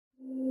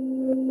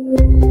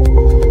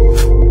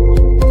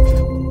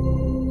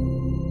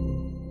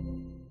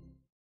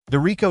The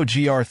Ricoh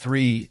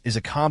GR3 is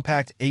a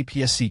compact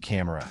APS-C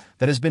camera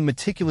that has been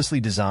meticulously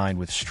designed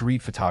with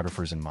street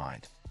photographers in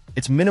mind.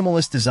 Its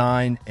minimalist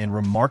design and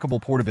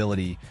remarkable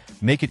portability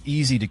make it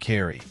easy to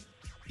carry,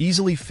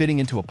 easily fitting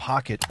into a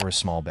pocket or a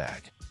small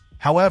bag.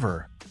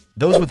 However,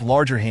 those with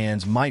larger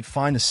hands might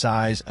find the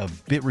size a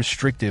bit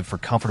restrictive for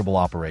comfortable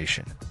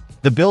operation.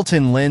 The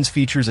built-in lens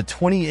features a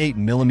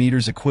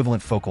 28mm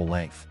equivalent focal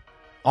length,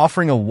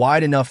 offering a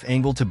wide enough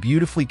angle to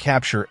beautifully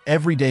capture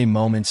everyday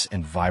moments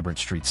and vibrant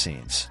street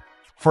scenes.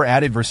 For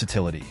added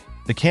versatility,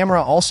 the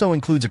camera also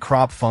includes a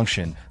crop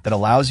function that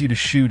allows you to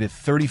shoot at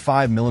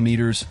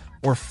 35mm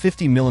or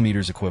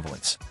 50mm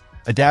equivalents,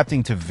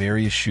 adapting to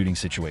various shooting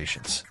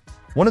situations.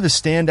 One of the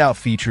standout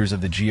features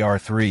of the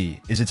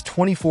GR3 is its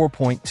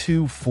 24.24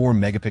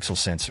 megapixel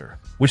sensor,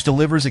 which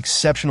delivers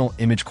exceptional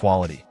image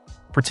quality,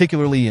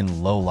 particularly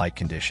in low light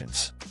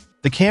conditions.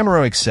 The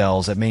camera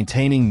excels at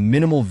maintaining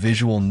minimal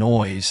visual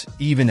noise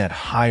even at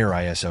higher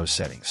ISO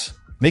settings,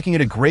 making it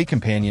a great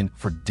companion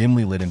for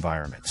dimly lit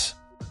environments.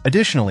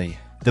 Additionally,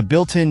 the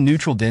built-in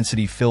neutral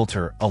density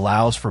filter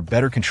allows for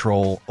better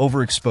control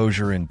over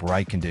exposure in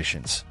bright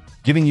conditions,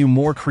 giving you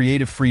more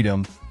creative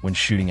freedom when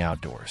shooting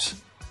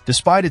outdoors.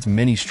 Despite its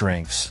many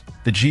strengths,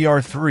 the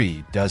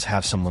GR3 does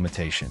have some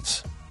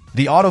limitations.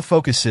 The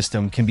autofocus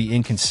system can be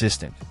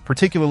inconsistent,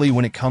 particularly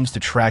when it comes to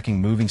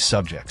tracking moving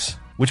subjects,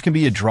 which can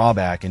be a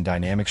drawback in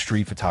dynamic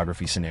street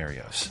photography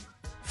scenarios.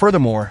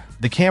 Furthermore,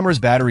 the camera's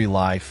battery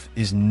life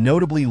is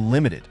notably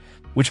limited,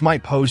 which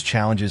might pose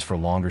challenges for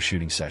longer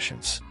shooting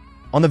sessions.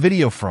 On the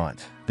video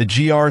front, the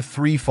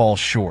GR3 falls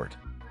short,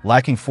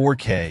 lacking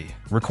 4K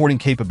recording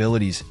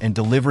capabilities and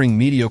delivering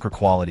mediocre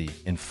quality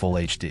in Full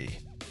HD.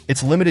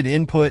 Its limited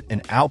input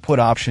and output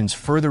options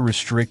further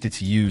restrict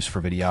its use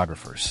for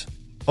videographers.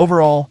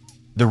 Overall,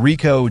 the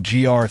Ricoh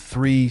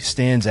GR3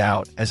 stands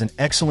out as an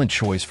excellent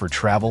choice for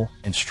travel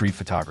and street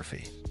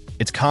photography.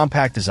 Its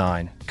compact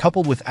design,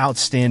 coupled with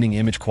outstanding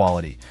image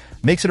quality,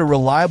 makes it a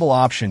reliable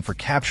option for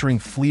capturing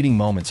fleeting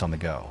moments on the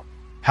go.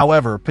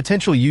 However,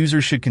 potential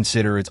users should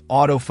consider its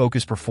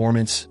autofocus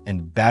performance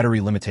and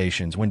battery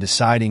limitations when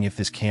deciding if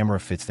this camera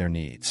fits their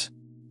needs.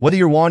 Whether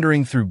you're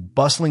wandering through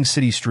bustling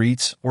city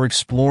streets or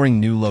exploring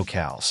new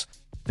locales,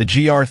 the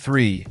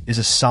GR3 is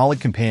a solid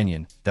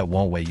companion that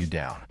won't weigh you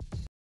down.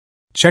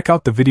 Check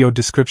out the video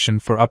description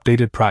for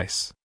updated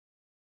price.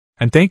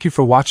 And thank you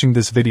for watching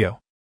this video.